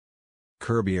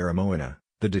Kirby Aramoana,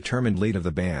 the determined lead of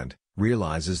the band,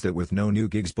 realizes that with no new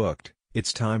gigs booked,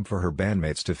 it's time for her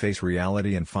bandmates to face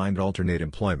reality and find alternate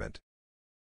employment.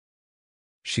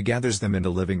 She gathers them in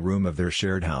the living room of their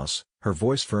shared house, her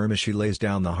voice firm as she lays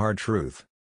down the hard truth.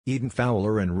 Eden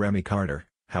Fowler and Remy Carter,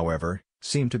 however,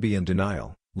 seem to be in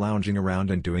denial, lounging around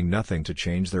and doing nothing to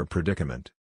change their predicament.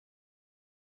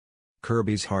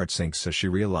 Kirby's heart sinks as she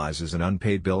realizes an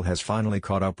unpaid bill has finally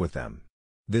caught up with them.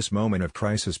 This moment of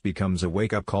crisis becomes a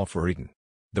wake-up call for Eden.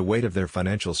 The weight of their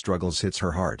financial struggles hits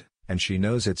her heart, and she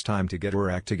knows it's time to get her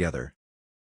act together.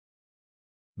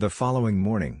 The following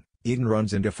morning, Eden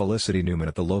runs into Felicity Newman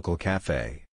at the local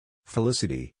cafe.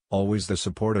 Felicity, always the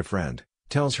supportive friend,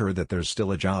 tells her that there's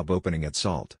still a job opening at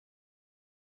Salt.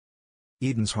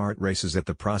 Eden's heart races at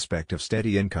the prospect of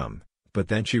steady income, but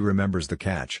then she remembers the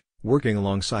catch: working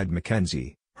alongside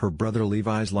Mackenzie, her brother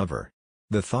Levi's lover.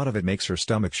 The thought of it makes her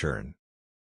stomach churn.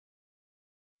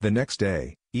 The next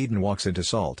day, Eden walks into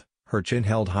Salt, her chin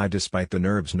held high despite the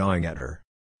nerves gnawing at her.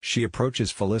 She approaches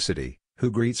Felicity,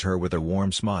 who greets her with a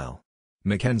warm smile.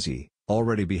 Mackenzie,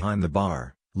 already behind the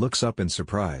bar, looks up in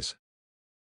surprise.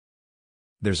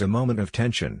 There's a moment of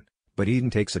tension, but Eden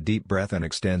takes a deep breath and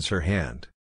extends her hand.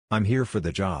 "I'm here for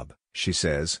the job," she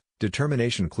says,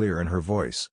 determination clear in her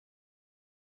voice.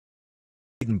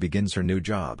 Eden begins her new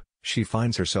job. She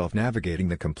finds herself navigating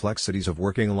the complexities of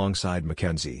working alongside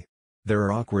Mackenzie. There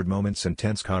are awkward moments and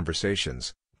tense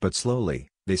conversations, but slowly,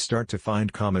 they start to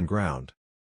find common ground.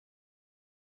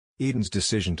 Eden's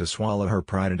decision to swallow her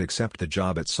pride and accept the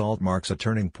job at Salt marks a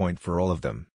turning point for all of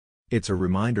them. It's a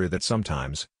reminder that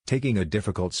sometimes, taking a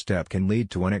difficult step can lead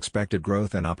to unexpected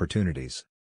growth and opportunities.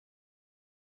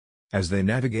 As they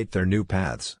navigate their new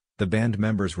paths, the band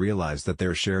members realize that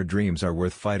their shared dreams are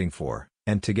worth fighting for,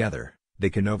 and together, they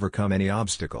can overcome any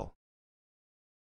obstacle.